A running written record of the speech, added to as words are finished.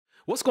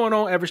What's going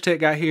on, Average Tech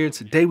Guy here, and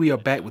today we are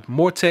back with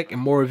more tech and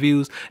more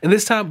reviews, and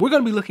this time we're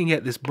going to be looking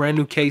at this brand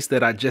new case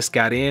that I just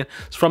got in.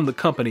 It's from the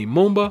company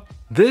Mumba.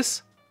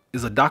 This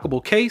is a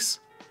dockable case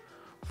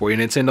for your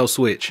Nintendo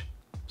Switch,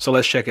 so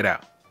let's check it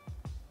out.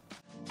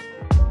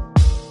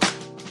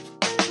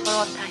 For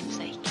all time's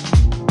sake.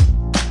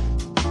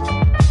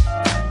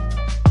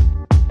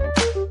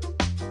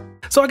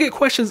 So I get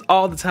questions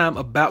all the time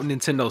about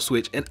Nintendo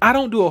Switch, and I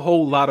don't do a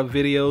whole lot of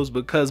videos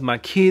because my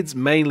kids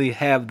mainly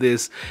have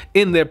this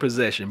in their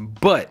possession.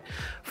 But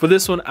for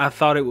this one, I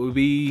thought it would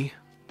be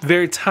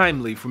very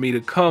timely for me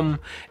to come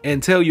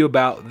and tell you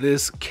about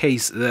this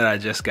case that I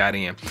just got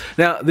in.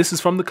 Now, this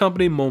is from the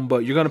company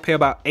Mumba. You're gonna pay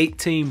about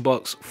 18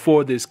 bucks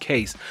for this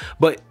case,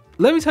 but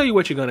let me tell you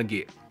what you're gonna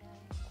get.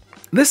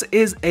 This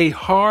is a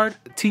hard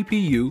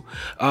TPU,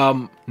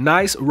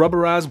 nice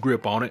rubberized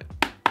grip on it,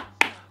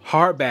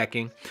 hard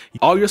backing.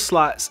 All your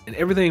slots and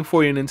everything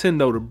for your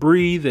Nintendo to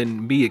breathe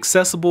and be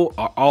accessible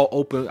are all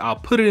open. I'll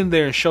put it in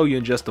there and show you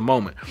in just a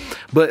moment.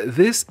 But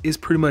this is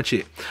pretty much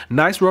it.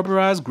 Nice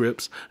rubberized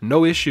grips,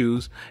 no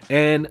issues,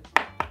 and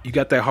you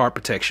got that hard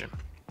protection.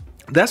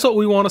 That's what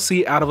we want to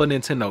see out of a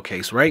Nintendo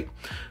case, right?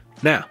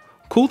 Now,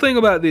 cool thing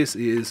about this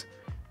is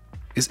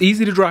it's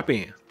easy to drop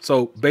in.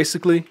 So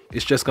basically,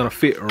 it's just gonna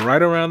fit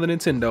right around the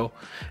Nintendo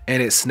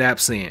and it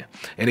snaps in.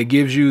 And it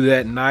gives you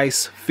that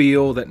nice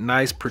feel, that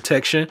nice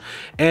protection.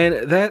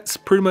 And that's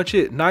pretty much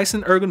it. Nice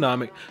and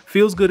ergonomic,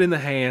 feels good in the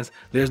hands,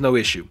 there's no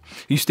issue.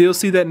 You still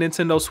see that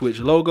Nintendo Switch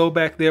logo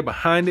back there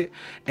behind it,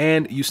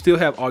 and you still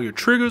have all your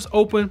triggers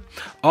open.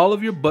 All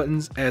of your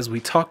buttons, as we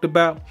talked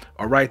about,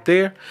 are right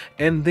there.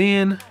 And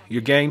then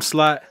your game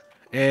slot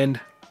and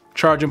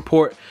charging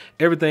port,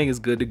 everything is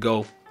good to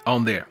go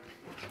on there.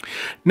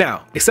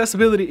 Now,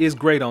 accessibility is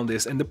great on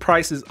this, and the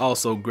price is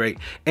also great,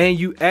 and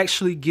you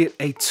actually get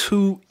a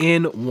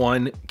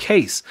 2-in-1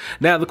 case.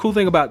 Now, the cool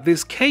thing about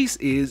this case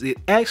is it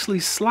actually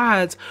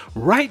slides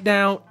right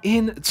down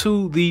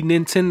into the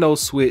Nintendo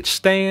Switch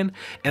stand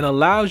and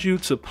allows you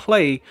to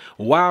play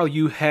while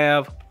you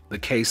have the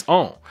case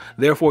on.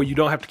 Therefore, you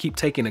don't have to keep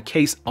taking a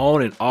case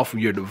on and off of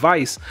your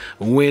device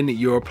when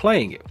you're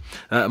playing it.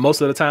 Most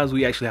of the times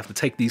we actually have to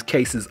take these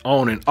cases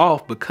on and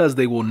off because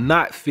they will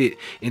not fit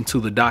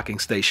into the docking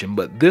station.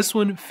 But this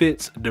one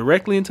fits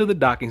directly into the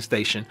docking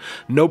station.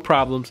 No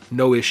problems,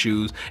 no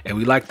issues, and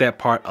we like that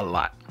part a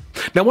lot.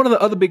 Now, one of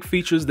the other big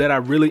features that I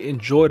really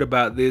enjoyed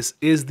about this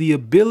is the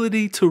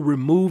ability to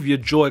remove your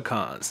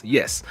Joy-Cons.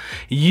 Yes,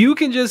 you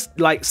can just,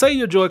 like, say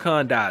your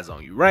Joy-Con dies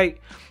on you, right?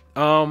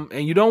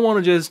 And you don't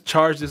want to just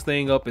charge this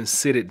thing up and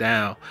sit it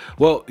down.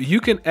 Well, you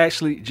can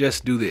actually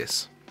just do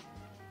this.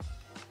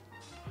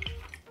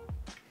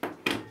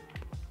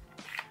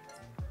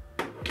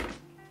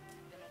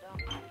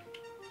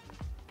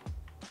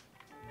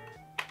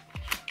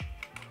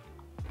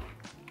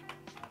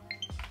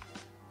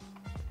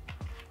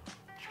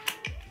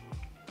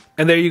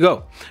 And there you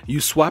go. You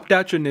swapped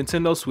out your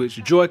Nintendo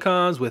Switch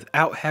Joy-Cons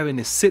without having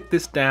to sit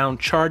this down,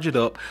 charge it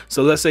up.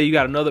 So let's say you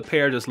got another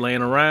pair just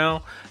laying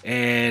around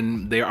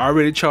and they're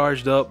already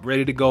charged up,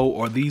 ready to go,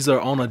 or these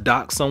are on a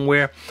dock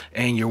somewhere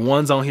and your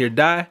ones on here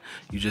die.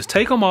 You just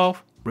take them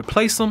off,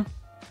 replace them,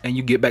 and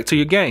you get back to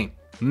your game.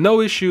 No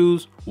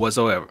issues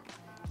whatsoever.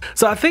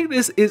 So I think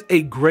this is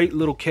a great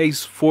little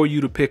case for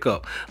you to pick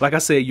up. Like I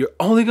said, you're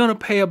only gonna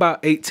pay about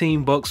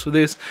 18 bucks for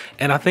this,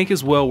 and I think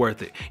it's well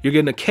worth it. You're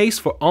getting a case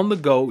for on the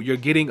go. You're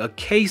getting a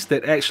case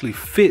that actually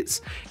fits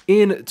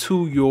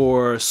into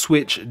your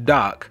Switch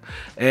dock,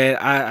 and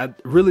I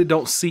really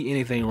don't see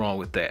anything wrong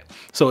with that.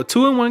 So a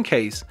 2-in-1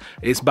 case.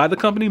 It's by the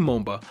company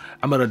Mumba.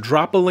 I'm gonna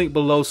drop a link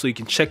below so you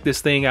can check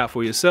this thing out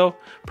for yourself.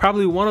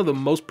 Probably one of the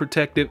most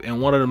protective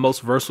and one of the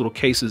most versatile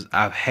cases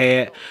I've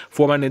had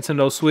for my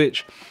Nintendo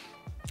Switch.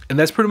 And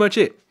that's pretty much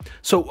it.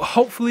 So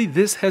hopefully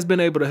this has been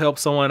able to help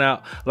someone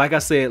out. Like I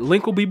said,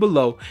 link will be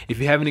below. If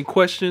you have any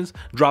questions,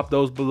 drop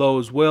those below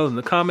as well in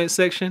the comment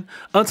section.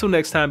 Until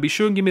next time, be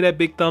sure and give me that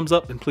big thumbs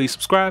up and please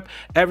subscribe.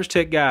 Average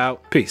Tech Guy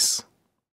out. Peace.